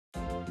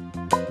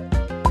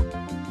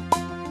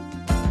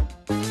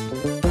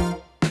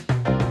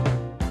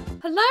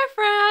Hello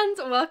friends!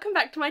 Welcome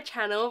back to my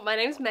channel. My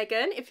name's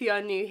Megan if you are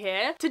new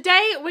here.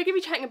 Today we're going to be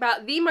chatting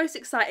about the most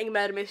exciting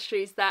murder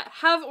mysteries that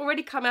have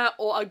already come out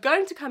or are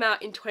going to come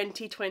out in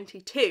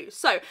 2022.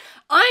 So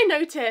I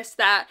noticed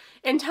that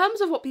in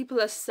terms of what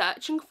people are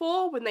searching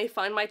for when they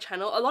find my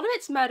channel, a lot of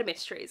it's murder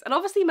mysteries, and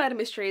obviously murder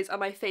mysteries are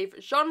my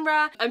favourite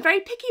genre. I'm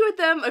very picky with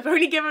them. I've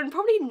only given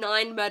probably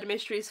 9 murder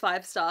mysteries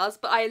 5 stars,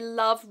 but I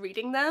love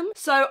reading them.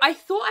 So I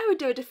thought I would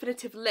do a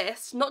definitive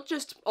list, not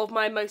just of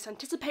my most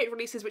anticipated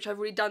releases, which I've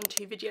already done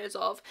 2 videos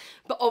of,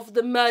 but of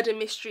the murder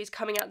mysteries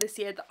coming out this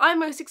year that I'm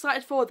most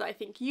excited for, that I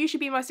think you should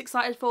be most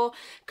excited for,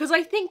 because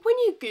I think when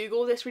you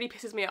Google, this really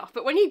pisses me off,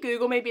 but when you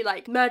Google maybe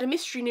like murder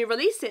mystery new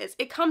releases,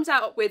 it comes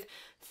out with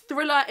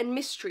thriller and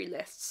mystery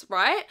lists,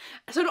 right?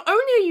 So not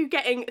only are you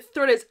getting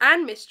thrillers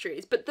and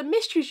mysteries, but the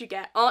mysteries you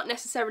get aren't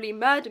necessarily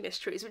murder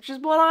mysteries, which is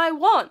what I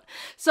want.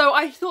 So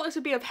I thought this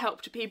would be of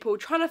help to people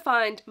trying to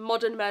find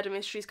modern murder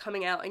mysteries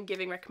coming out and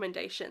giving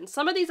recommendations.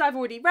 Some of these I've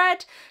already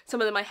read,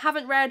 some of them I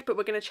haven't read, but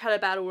we're going to chat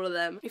about all of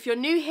them. If you're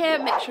new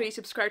here, make sure you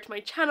subscribe to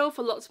my channel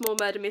for lots more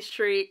murder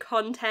mystery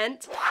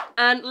content,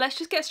 and let's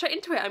just get straight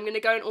into it. I'm going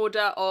to go in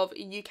order of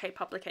UK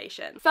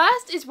publication.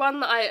 First is one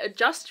that I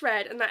just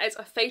read, and that is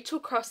A Fatal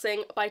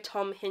Crossing by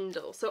Tom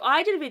Hindle. So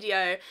I did a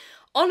video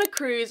on a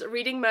cruise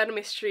reading murder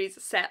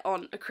mysteries set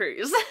on a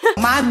cruise.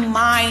 My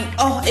mind,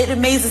 oh, it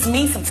amazes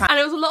me sometimes. And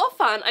it was a lot of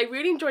fun. I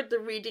really enjoyed the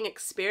reading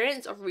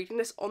experience of reading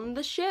this on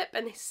the ship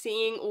and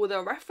seeing all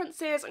the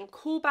references and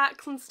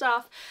callbacks and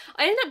stuff.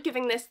 I ended up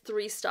giving this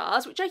 3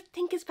 stars, which I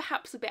think is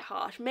perhaps a bit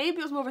harsh. Maybe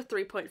it was more of a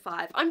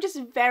 3.5. I'm just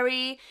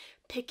very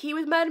picky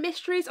with murder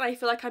mysteries, and I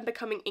feel like I'm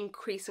becoming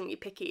increasingly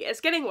picky. It's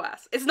getting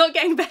worse. It's not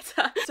getting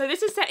better. So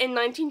this is set in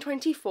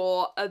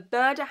 1924. A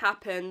murder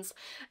happens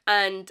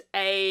and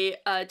a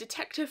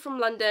detective from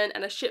London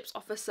and a ship's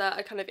officer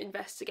are kind of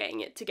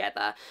investigating it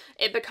together.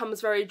 It becomes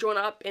very drawn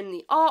up in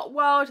the art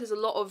world. There's a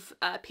lot of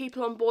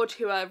people on board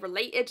who are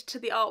related to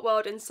the art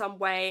world in some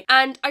way,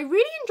 and I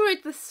really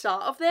enjoyed the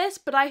start of this,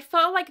 but I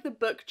felt like the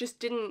book just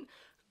didn't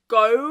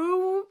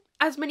go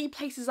as many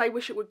places I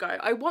wish it would go.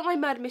 I want my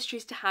murder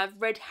mysteries to have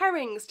red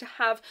herrings, to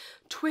have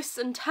twists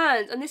and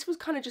turns, and this was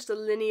kind of just a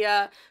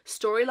linear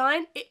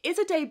storyline. It is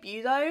a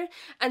debut though,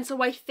 and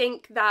so I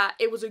think that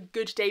it was a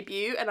good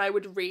debut and I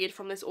would read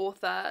from this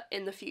author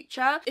in the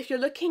future. If you're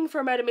looking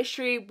for a murder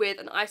mystery with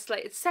an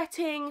isolated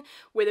setting,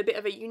 with a bit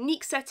of a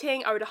unique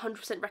setting, I would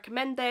 100%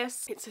 recommend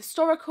this. It's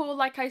historical,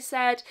 like I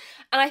said,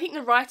 and I think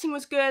the writing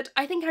was good.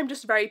 I think I'm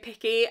just very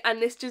picky,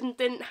 and this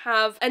didn't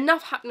have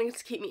enough happening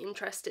to keep me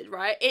interested,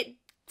 right? It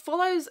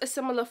follows a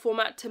similar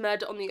format to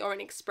Murder on the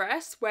Orient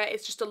Express, where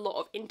it's just a lot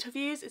of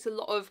interviews. It's a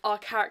lot of our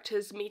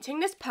characters meeting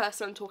this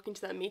person and talking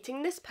to them,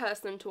 meeting this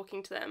person and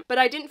talking to them. But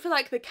I didn't feel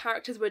like the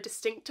characters were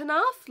distinct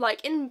enough.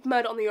 Like in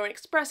Murder on the Orient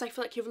Express, I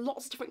feel like you have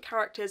lots of different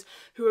characters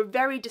who are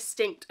very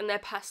distinct in their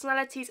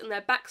personalities and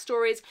their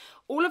backstories.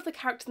 All of the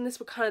characters in this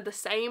were kind of the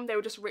same. They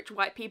were just rich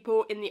white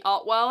people in the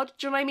art world.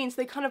 Do you know what I mean?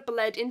 So they kind of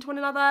bled into one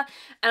another,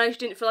 and I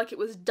just didn't feel like it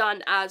was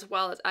done as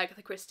well as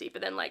Agatha Christie,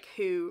 but then like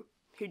who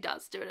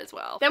does do it as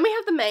well. Then we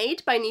have The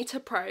Maid by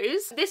Nita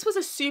Prose. This was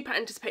a super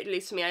anticipated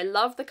release for me. I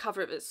love the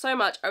cover of it so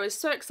much. I was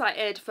so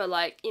excited for,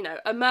 like, you know,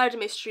 a murder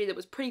mystery that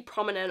was pretty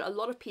prominent, a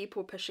lot of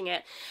people pushing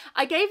it.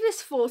 I gave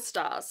this 4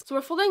 stars. So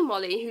we're following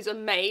Molly, who's a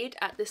maid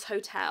at this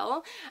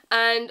hotel,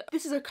 and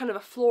this is a kind of a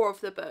flaw of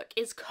the book.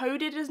 It's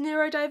coded as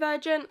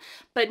neurodivergent,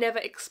 but never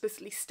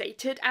explicitly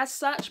stated as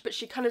such, but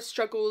she kind of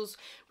struggles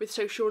with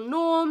social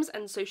norms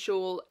and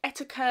social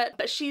etiquette,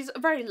 but she's a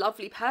very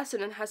lovely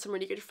person and has some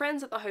really good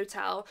friends at the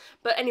hotel.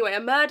 But anyway, a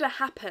murder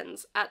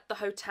happens at the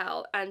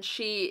hotel and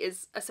she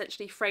is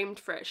essentially framed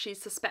for it.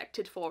 She's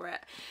suspected for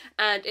it.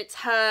 And it's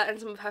her and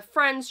some of her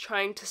friends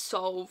trying to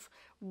solve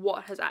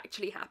what has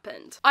actually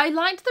happened. I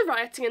liked the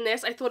writing in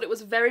this. I thought it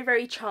was very,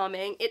 very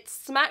charming. It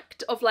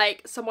smacked of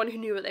like someone who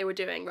knew what they were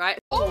doing, right?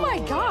 Oh my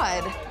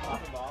god!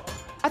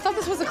 I thought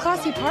this was a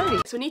classy party.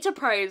 So Nita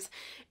Prose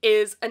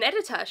is an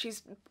editor.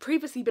 She's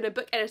previously been a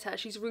book editor.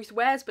 She's Ruth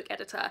Ware's book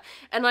editor.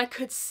 And I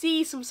could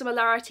see some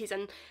similarities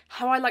in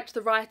how I liked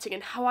the writing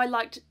and how I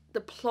liked the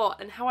plot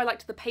and how I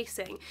liked the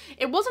pacing.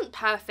 It wasn't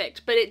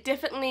perfect, but it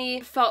definitely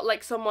felt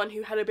like someone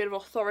who had a bit of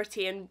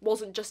authority and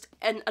wasn't just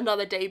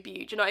another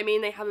debut. Do you know what I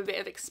mean? They have a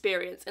bit of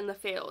experience in the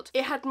field.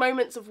 It had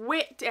moments of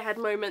wit, it had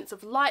moments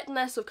of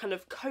lightness, of kind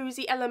of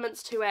cozy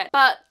elements to it,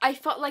 but I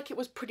felt like it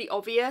was pretty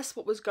obvious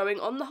what was going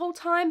on the whole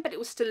time, but it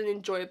was still an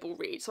enjoyable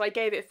read, so I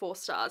gave it 4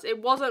 stars.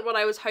 It wasn't what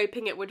I was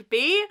hoping it would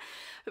be,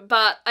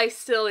 but I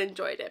still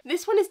enjoyed it.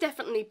 This one is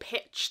definitely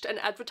pitched and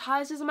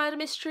advertised as a murder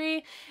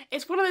mystery.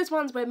 It's one of those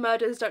ones where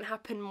murders don't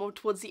happen more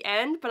towards the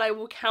end, but I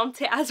will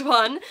count it as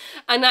one,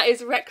 and that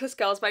is Reckless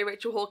Girls by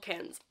Rachel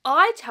Hawkins.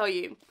 I tell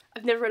you,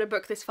 I've never read a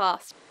book this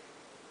fast.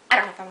 I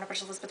don't know if I'm gonna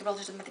push Elizabeth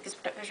Welch and make this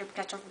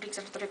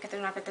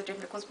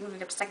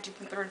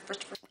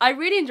I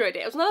really enjoyed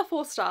it. It was another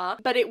 4-star,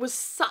 but it was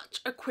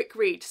such a quick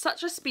read,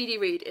 such a speedy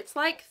read. It's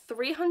like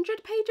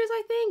 300 pages,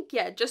 I think.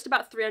 Yeah, just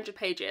about 300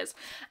 pages.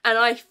 And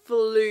I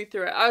flew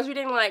through it. I was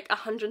reading like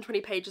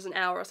 120 pages an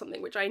hour or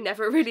something, which I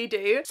never really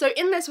do. So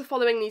in this, we're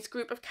following these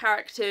group of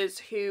characters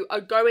who are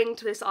going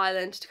to this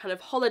island to kind of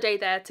holiday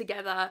there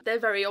together. They're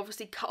very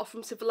obviously cut off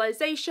from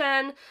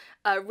civilization.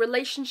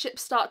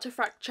 Relationships start to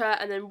fracture,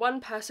 and then one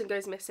person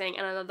goes missing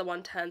and another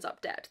one turns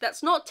up dead.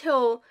 That's not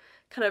till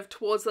kind of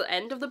towards the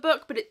end of the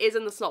book, but it is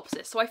in the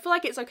synopsis, so I feel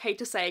like it's okay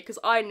to say, because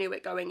I knew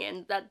it going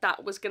in, that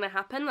that was gonna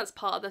happen. That's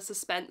part of the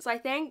suspense, I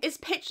think. It's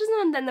pitched as an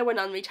And Then There Were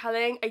None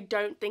retelling. I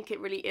don't think it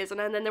really is an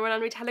And Then There Were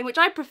None retelling, which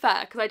I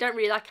prefer, because I don't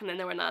really like And Then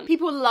There Were None.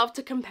 People love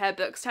to compare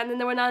books to And Then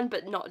There Were None,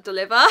 but not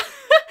deliver.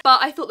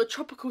 But I thought the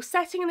tropical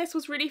setting in this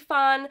was really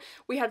fun.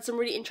 We had some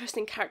really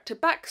interesting character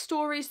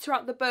backstories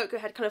throughout the book. We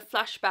had kind of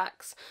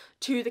flashbacks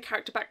to the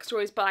character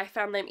backstories, but I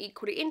found them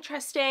equally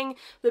interesting.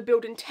 The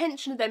build-in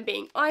tension of them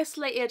being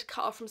isolated,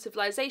 cut off from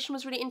civilization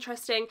was really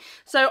interesting.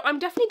 So I'm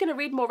definitely going to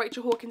read more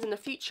Rachel Hawkins in the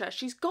future.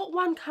 She's got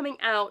one coming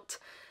out,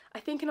 I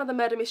think, another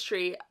murder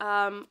mystery.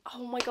 Oh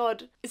my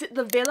god, is it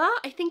The Villa?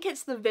 I think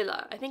it's The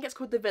Villa. I think it's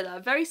called The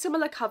Villa. Very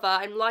similar cover.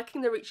 I'm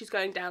liking the route she's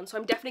going down, so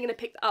I'm definitely going to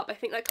pick that up. I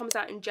think that comes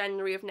out in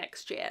January of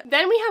next year.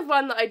 Then we have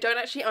one that I don't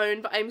actually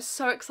own, but I'm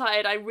so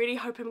excited. I really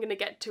hope I'm going to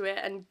get to it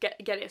and get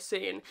it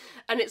soon.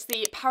 And it's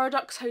The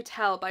Paradox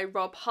Hotel by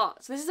Rob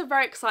Hart. So this is a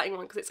very exciting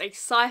one because it's a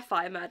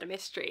sci-fi murder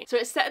mystery. So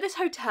it's set at this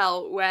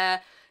hotel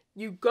where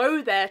you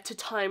go there to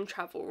time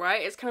travel,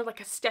 right? It's kind of like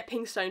a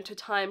stepping stone to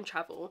time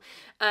travel.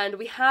 And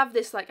we have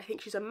this, like, I think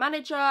she's a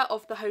manager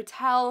of the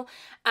hotel,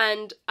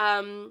 and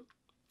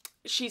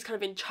she's kind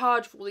of in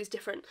charge of all these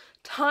different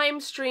time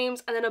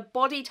streams, and then a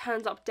body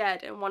turns up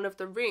dead in one of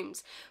the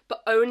rooms,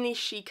 but only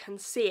she can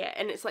see it,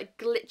 and it's like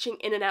glitching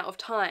in and out of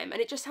time,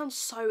 and it just sounds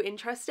so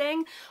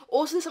interesting.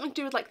 Also, there's something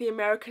to do with like the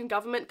American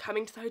government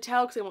coming to the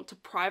hotel because they want to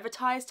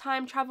privatize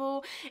time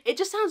travel. It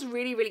just sounds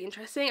really, really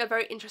interesting. A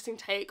very interesting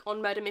take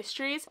on murder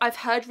mysteries. I've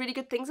heard really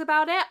good things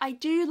about it. I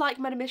do like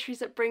murder mysteries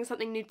that bring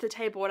something new to the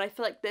table, and I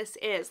feel like this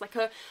is like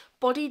a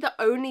body that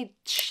only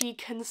she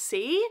can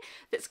see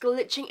that's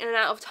glitching in and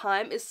out of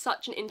time is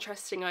such an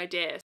interesting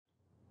idea.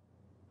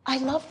 I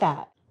love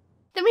that.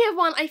 Then we have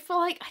one, I feel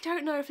like, I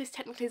don't know if this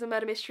technically is a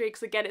murder mystery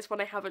because again it's one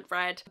I haven't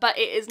read, but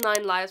it is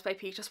 9 Lives by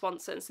Peter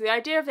Swanson. So the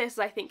idea of this is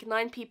I think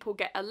 9 people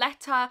get a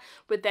letter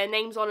with their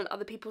names on and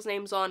other people's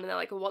names on, and they're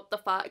like, what the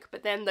fuck,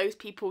 but then those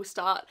people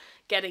start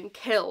getting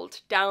killed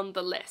down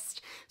the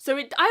list. So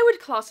I would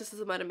class this as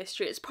a murder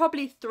mystery. It's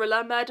probably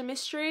thriller murder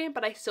mystery,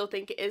 but I still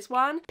think it is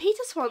one.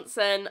 Peter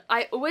Swanson,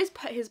 I always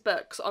put his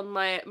books on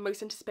my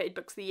most anticipated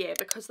books of the year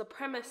because the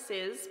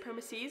premises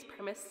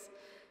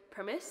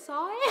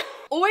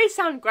always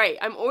sound great.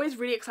 I'm always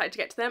really excited to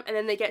get to them, and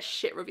then they get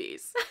shit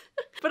reviews.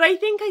 But I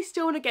think I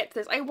still want to get to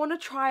this. I want to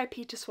try a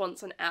Peter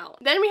Swanson out.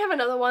 Then we have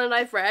another one that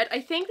I've read. I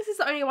think this is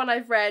the only one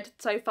I've read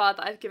so far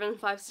that I've given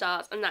 5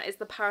 stars, and that is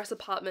The Paris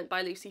Apartment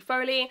by Lucy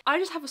Foley. I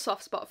just have a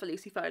soft spot for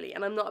Lucy Foley,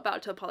 and I'm not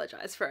about to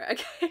apologise for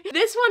it, okay?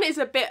 This one is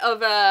a bit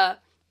of a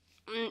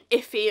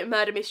iffy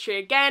murder mystery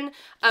again.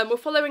 We're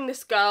following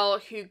this girl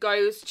who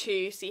goes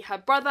to see her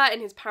brother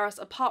in his Paris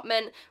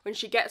apartment. When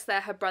she gets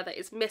there, her brother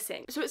is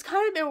missing. So it's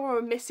kind of a bit more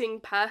of a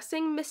missing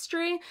person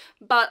mystery,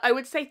 but I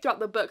would say throughout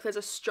the book there's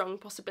a strong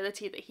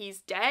possibility that he's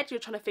dead. You're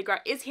trying to figure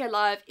out, is he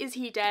alive? Is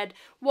he dead?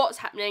 What's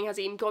happening? Has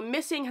he gone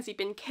missing? Has he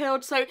been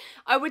killed? So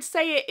I would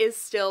say it is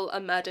still a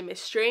murder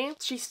mystery.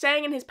 She's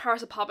staying in his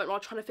Paris apartment while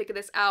trying to figure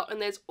this out,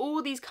 and there's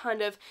all these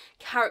kind of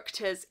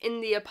characters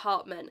in the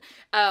apartment.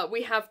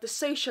 We have the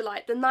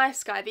socialite, the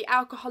nice guy, the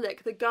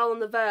alcoholic, the girl on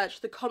the verge,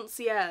 the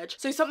concierge.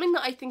 So something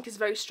that I think is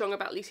very strong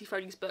about Lucy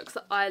Foley's books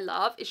that I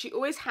love is she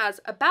always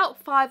has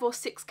about 5 or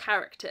 6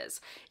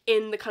 characters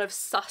in the kind of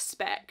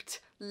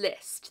suspect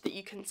list that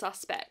you can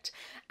suspect,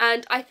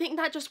 and I think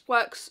that just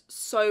works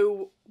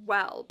so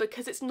well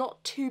because it's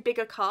not too big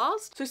a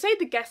cast. So say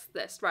the guest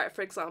list, right,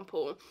 for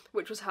example,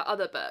 which was her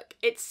other book,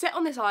 it's set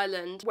on this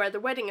island where the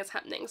wedding is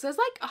happening, so there's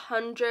like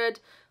 100,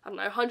 I don't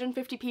know,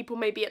 150 people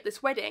maybe at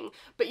this wedding,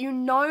 but you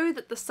know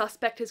that the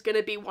suspect is going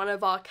to be one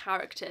of our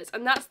characters,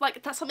 and that's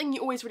something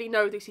you always really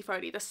know with Lucy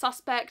Foley. The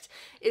suspect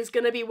is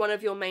going to be one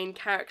of your main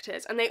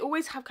characters, and they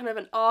always have kind of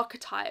an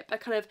archetype, a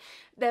kind of,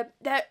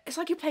 it's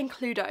like you're playing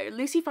Cluedo.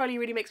 Lucy Foley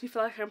really makes me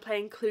feel like I'm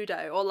playing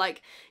Cluedo, or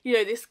like, you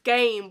know, this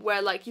game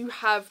where like you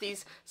have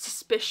these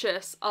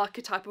suspicious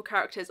archetypal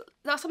characters.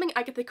 That's something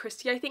Agatha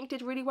Christie I think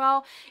did really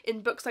well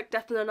in books like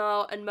Death on the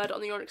Nile and Murder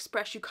on the Orient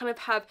Express. You kind of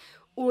have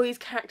all these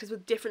characters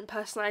with different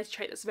personality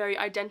traits that's very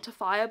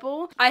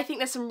identifiable. I think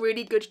there's some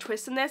really good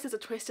twists in this. There's a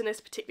twist in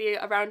this particularly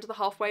around the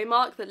halfway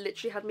mark that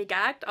literally had me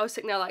gagged. I was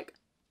sitting there like,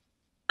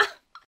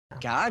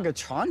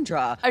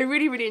 Gagatondra. I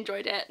really, really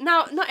enjoyed it.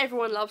 Now, not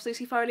everyone loves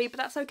Lucy Foley, but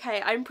that's okay.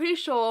 I'm pretty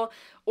sure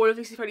all of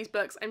Lucy Foley's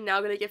books I'm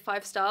now going to give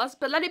 5 stars,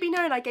 but let it be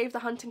known I gave The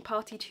Hunting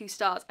Party 2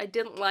 stars. I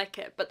didn't like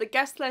it, but The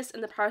Guest List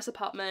and The Paris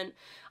Apartment,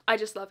 I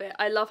just love it.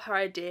 I love her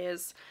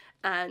ideas,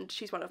 and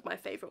she's one of my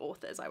favourite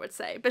authors, I would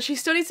say. But she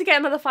still needs to get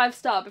another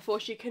 5-star before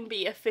she can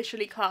be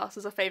officially classed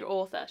as a favourite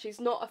author. She's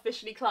not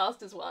officially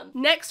classed as one.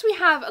 Next we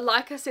have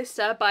Like a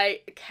Sister by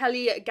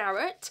Kelly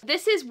Garrett.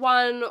 This is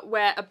one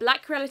where a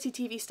black reality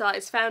TV star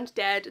is found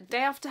dead the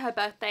day after her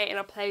birthday in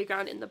a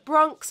playground in the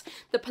Bronx.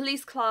 The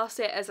police class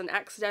it as an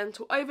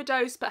accidental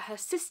overdose, but her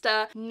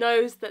sister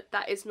knows that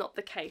that is not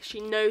the case. She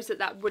knows that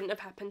that wouldn't have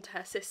happened to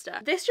her sister.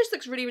 This just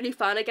looks really, really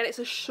fun. Again, it's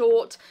a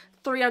short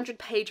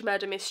 300-page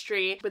murder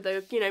mystery with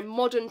a, you know,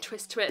 modern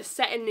twist to it,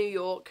 set in New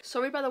York.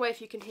 Sorry, by the way,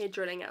 if you can hear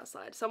drilling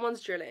outside.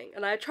 Someone's drilling,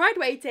 and I tried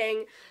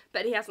waiting,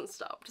 but he hasn't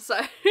stopped,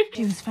 so.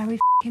 She was very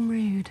f***ing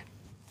rude.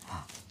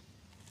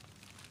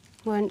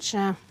 Weren't she?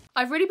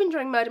 I've really been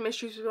enjoying murder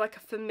mysteries with like a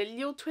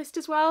familial twist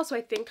as well, so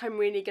I think I'm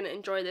really going to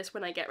enjoy this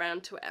when I get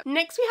around to it.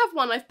 Next we have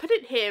one, I've put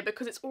it here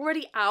because it's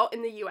already out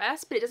in the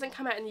US, but it doesn't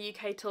come out in the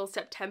UK till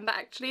September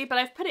actually, but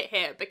I've put it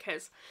here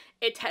because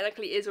it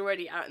technically is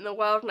already out in the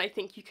world, and I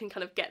think you can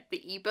kind of get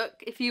the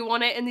ebook if you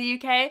want it in the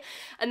UK,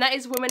 and that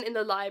is Women in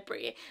the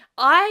Library.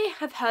 I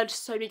have heard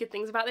so many good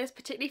things about this,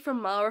 particularly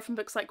from Mara from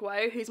Books Like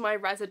Woe, who's my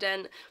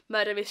resident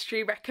murder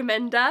mystery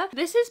recommender.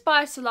 This is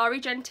by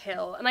Solari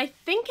Gentile, and I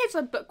think it's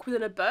a book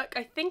within a book.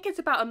 I think it's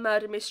about a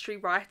murder mystery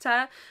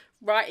writer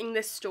writing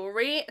this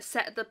story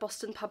set at the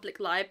Boston Public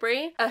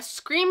Library. A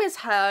scream is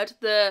heard,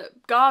 the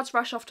guards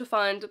rush off to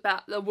find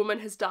that the woman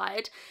has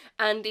died,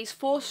 and these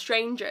 4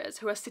 strangers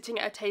who are sitting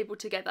at a table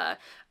together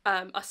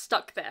are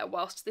stuck there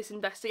whilst this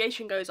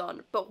investigation goes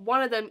on, but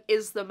one of them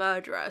is the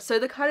murderer. So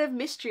the kind of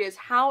mystery is,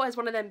 how has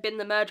one of them been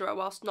the murderer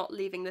whilst not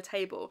leaving the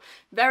table?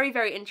 Very,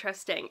 very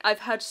interesting. I've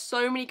heard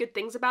so many good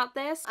things about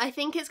this. I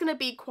think it's going to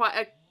be quite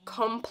a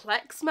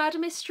complex murder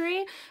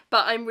mystery,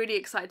 but I'm really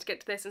excited to get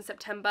to this in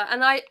September.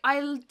 And I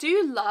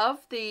do love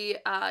the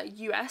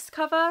US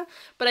cover,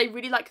 but I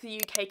really like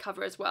the UK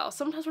cover as well.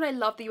 Sometimes when I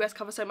love the US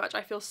cover so much,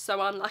 I feel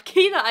so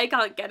unlucky that I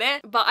can't get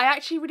it, but I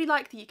actually really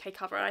like the UK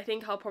cover, and I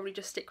think I'll probably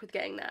just stick with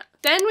getting that.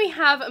 Then we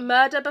have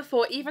Murder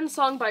Before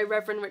Evensong by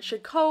Reverend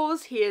Richard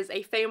Coles. He is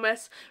a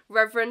famous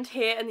reverend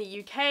here in the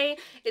UK.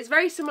 It's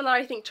very similar,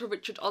 I think, to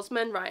Richard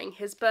Osman writing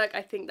his book.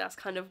 I think that's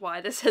kind of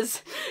why this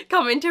has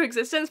come into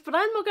existence, but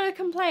I'm not going to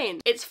complain.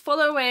 It's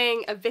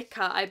following a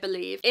vicar, I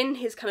believe, in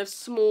his kind of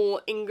small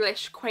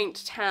English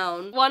quaint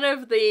town. One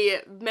of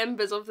the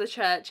members of the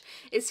church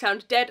is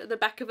found dead at the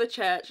back of the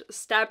church,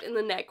 stabbed in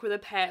the neck with a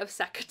pair of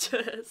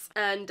secateurs.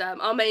 And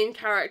our main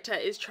character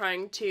is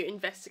trying to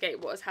investigate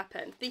what has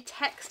happened. The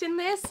text in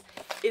this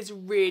is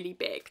really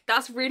big.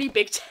 That's really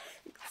big text.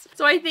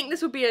 So I think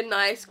this will be a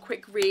nice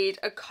quick read,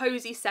 a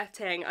cozy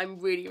setting. I'm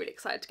really, really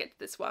excited to get to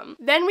this one.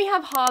 Then we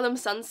have Harlem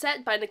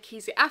Sunset by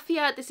Nikisi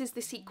Afia. This is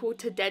the sequel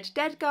to Dead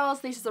Dead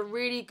Girls. This is a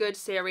really good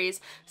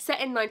series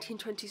set in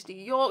 1920s New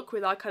York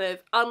with our kind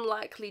of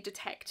unlikely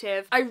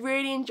detective. I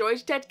really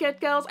enjoyed Dead Dead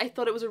Girls. I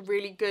thought it was a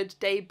really good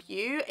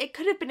debut. It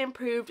could have been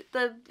improved.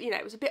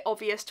 It was a bit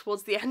obvious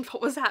towards the end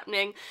what was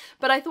happening,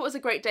 but I thought it was a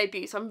great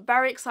debut. So I'm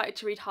very excited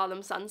to read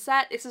Harlem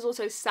Sunset. This is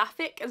also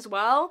sapphic as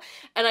well,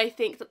 and I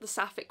think that the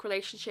sapphic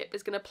relationship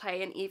is going to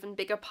play an even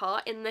bigger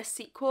part in this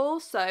sequel,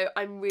 so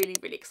I'm really,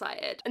 really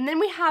excited. And then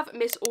we have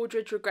Miss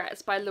Aldridge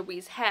Regrets by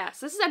Louise Hare.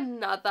 So this is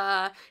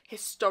another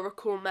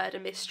historical murder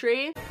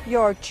mystery.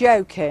 You're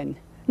joking.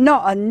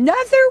 Not another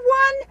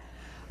one?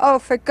 Oh,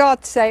 for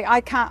God's sake,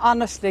 I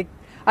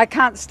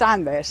can't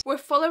stand this. We're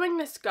following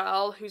this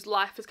girl whose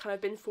life has kind of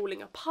been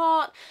falling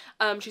apart.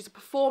 She's a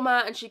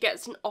performer, and she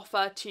gets an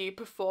offer to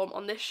perform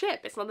on this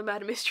ship. It's another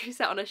murder mystery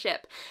set on a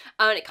ship.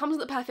 And it comes at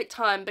the perfect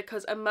time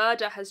because a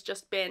murder has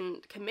just been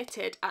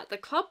committed at the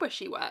club where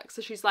she works.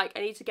 So she's like,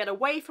 I need to get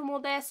away from all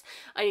this.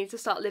 I need to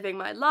start living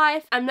my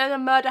life. And then a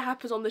murder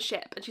happens on the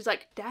ship, and she's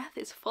like, death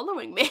is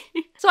following me.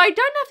 So I don't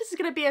know if this is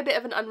going to be a bit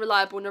of an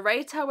unreliable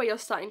narrator where you're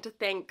starting to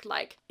think,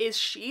 like, is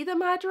she the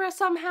murderer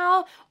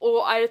somehow?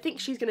 Or I think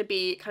she's going to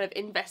be kind of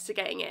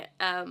investigating it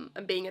and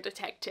being a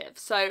detective.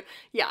 So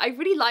yeah, I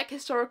really like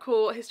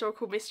historical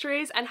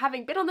mysteries, and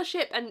having been on the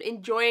ship and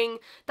enjoying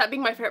that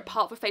being my favourite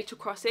part for Fatal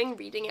Crossing,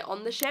 reading it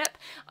on the ship,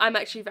 I'm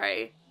actually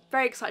very,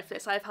 very excited for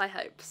this. I have high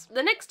hopes.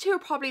 The next two are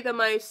probably the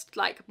most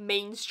like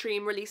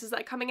mainstream releases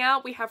that are coming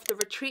out. We have The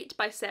Retreat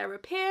by Sarah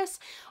Pearse.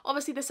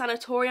 Obviously The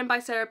Sanatorium by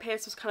Sarah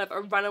Pearse was kind of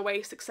a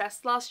runaway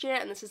success last year,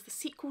 and this is the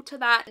sequel to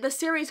that. The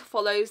series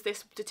follows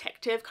this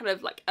detective, kind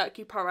of like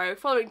Hercule Poirot,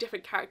 following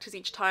different characters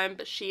each time,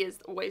 but she is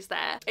always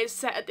there. It's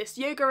set at this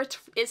yoga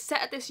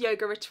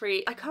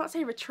retreat. I can't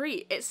say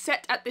retreat. It's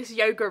set at this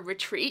yoga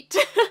retreat.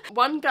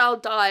 One girl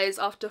dies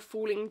after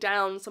falling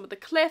down some of the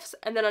cliffs,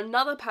 and then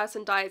another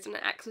person dies in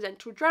an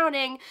accidental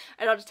drowning,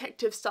 and our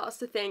detective starts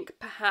to think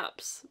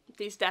perhaps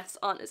these deaths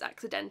aren't as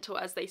accidental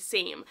as they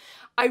seem.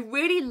 I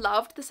really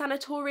loved The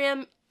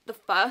Sanatorium, the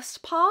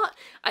first part.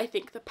 I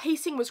think the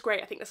pacing was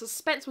great. I think the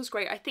suspense was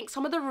great. I think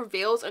some of the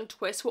reveals and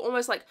twists were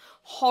almost like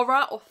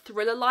horror or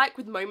thriller-like,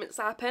 with moments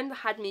that happened that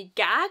had me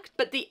gagged,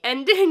 but the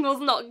ending was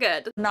not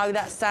good. No,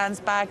 that sounds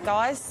bad,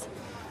 guys,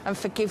 and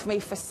forgive me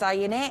for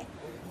saying it,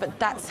 but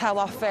that's how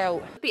I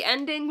felt. The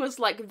ending was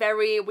like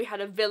we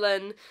had a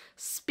villain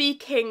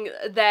speaking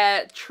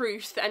their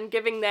truth and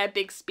giving their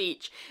big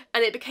speech,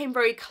 and it became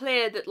very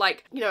clear that,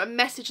 like, you know, a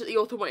message that the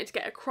author wanted to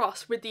get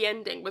across with the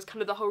ending was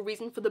kind of the whole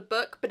reason for the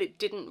book, but it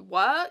didn't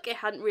work. It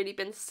hadn't really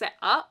been set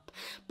up.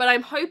 But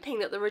I'm hoping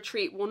that the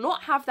retreat will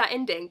not have that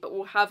ending, but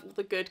will have all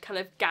the good kind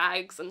of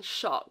gags and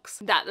shocks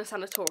that the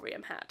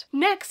sanatorium had.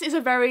 Next is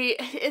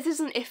it's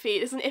an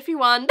iffy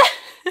one,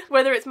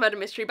 whether it's murder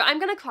mystery, but I'm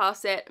gonna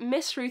class it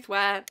Miss Ruth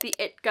Ware, The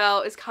It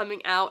Girl, is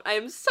coming out. I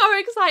am so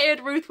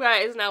excited. Ruth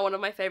Ware is now one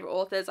of my favourite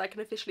authors. I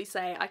can officially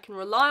say I can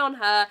rely on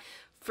her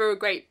for a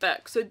great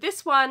book. So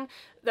this one,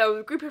 there were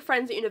a group of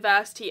friends at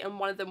university and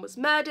one of them was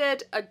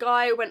murdered. A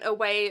guy went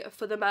away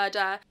for the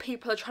murder.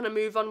 People are trying to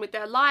move on with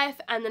their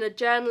life, and then a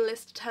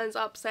journalist turns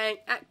up saying,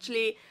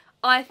 actually,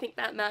 I think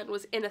that man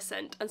was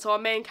innocent. And so our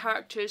main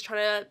character is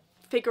trying to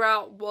figure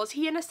out, was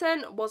he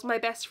innocent? Was my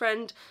best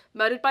friend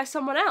murdered by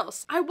someone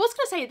else? I was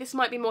gonna say this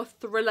might be more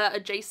thriller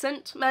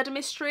adjacent murder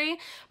mystery,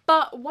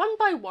 but One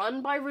by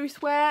One by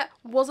Ruth Ware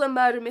was a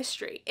murder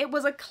mystery. It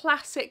was a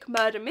classic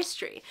murder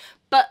mystery,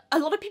 but a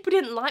lot of people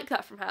didn't like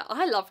that from her.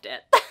 I loved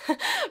it.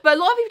 But a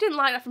lot of people didn't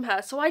like that from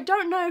her, so I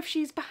don't know if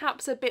she's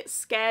perhaps a bit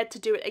scared to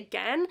do it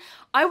again.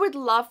 I would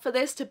love for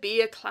this to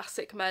be a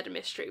classic murder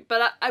mystery,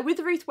 but with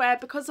Ruth Ware,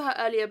 because her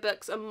earlier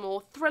books are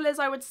more thrillers,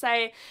 I would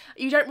say,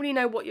 you don't really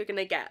know what you're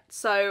gonna get.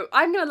 So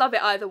I'm gonna love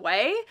it either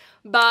way,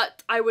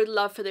 but I would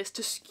love for this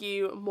to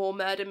skew more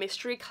murder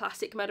mystery,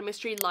 classic murder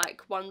mystery,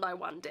 like One by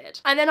One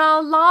did. And then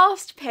our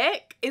last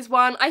pick is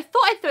one, I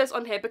thought I'd throw this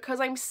on here because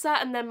I'm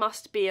certain there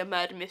must be a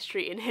murder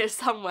mystery in here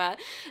somewhere.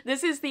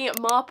 This is the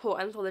Marple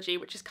anthology,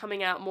 which is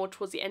coming out more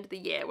towards the end of the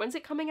year. When's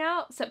it coming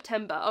out?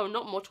 September. Oh,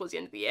 not more towards the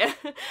end of the year.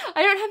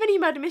 I don't have any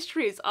murder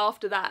mysteries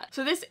after that.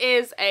 So this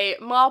is a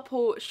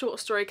Marple short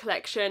story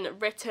collection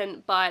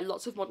written by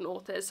lots of modern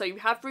authors. So you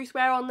have Ruth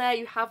Ware on there,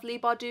 you have Leigh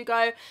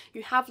Bardugo,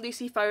 you have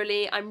Lucy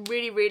Foley. I'm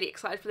really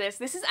excited for this.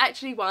 This is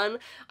actually one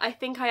I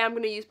think I am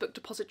going to use Book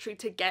Depository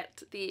to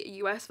get the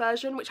US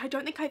version, which I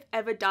don't think I've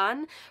ever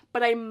done,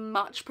 but I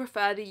much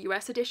prefer the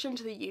US edition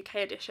to the UK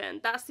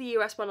edition. That's the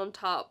US one on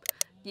top,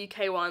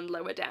 UK one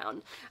lower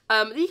down.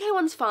 The UK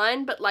one's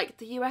fine, but like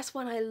the US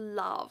one I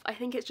love. I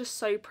think it's just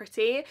so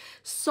pretty.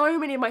 So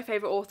many of my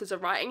favourite authors are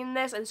writing in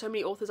this, and so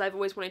many authors I've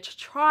always wanted to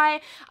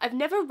try. I've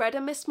never read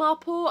a Miss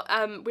Marple.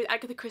 With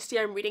Agatha Christie,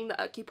 I'm reading the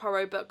Hercule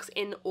Poirot books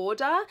in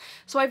order,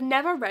 so I've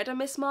never read a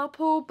Miss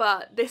Marple,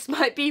 but this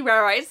might be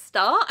where I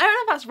start. I don't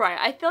know if that's right.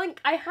 I feel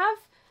like I have...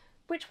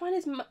 Which one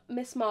is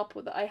Miss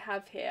Marple that I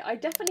have here? I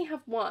definitely have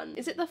one.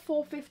 Is it the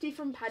 450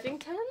 from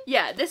Paddington?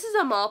 Yeah, this is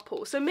a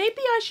Marple. So maybe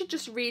I should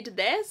just read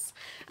this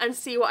and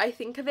see what I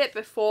think of it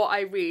before I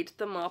read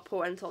the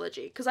Marple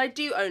anthology, because I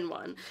do own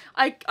one.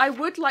 I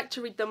would like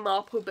to read the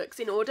Marple books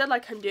in order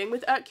like I'm doing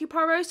with Hercule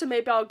Poirot, so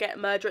maybe I'll get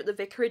Murder at the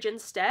Vicarage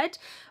instead.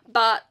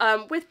 But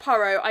with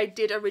Poirot, I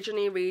did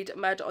originally read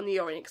Murder on the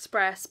Orient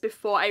Express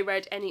before I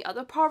read any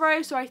other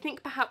Poirot, so I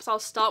think perhaps I'll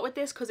start with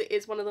this because it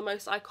is one of the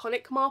most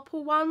iconic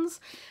Marple ones,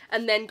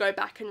 and then go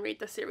back and read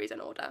the series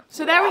in order.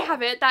 So there we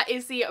have it. That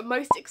is the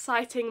most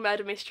exciting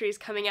murder mysteries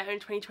coming out in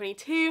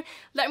 2022.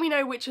 Let me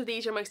know which of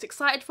these you're most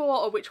excited for,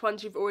 or which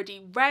ones you've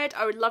already read.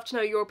 I would love to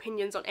know your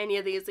opinions on any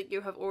of these that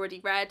you have already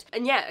read.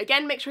 And yeah,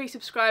 again, make sure you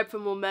subscribe for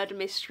more murder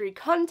mystery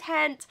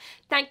content.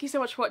 Thank you so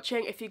much for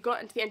watching. If you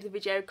got into the end of the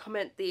video,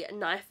 comment the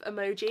knife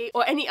emoji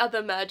or any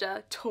other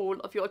murder tool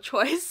of your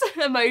choice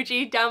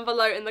emoji down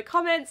below in the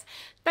comments.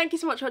 Thank you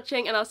so much for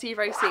watching, and I'll see you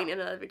very soon in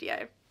another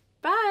video.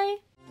 Bye!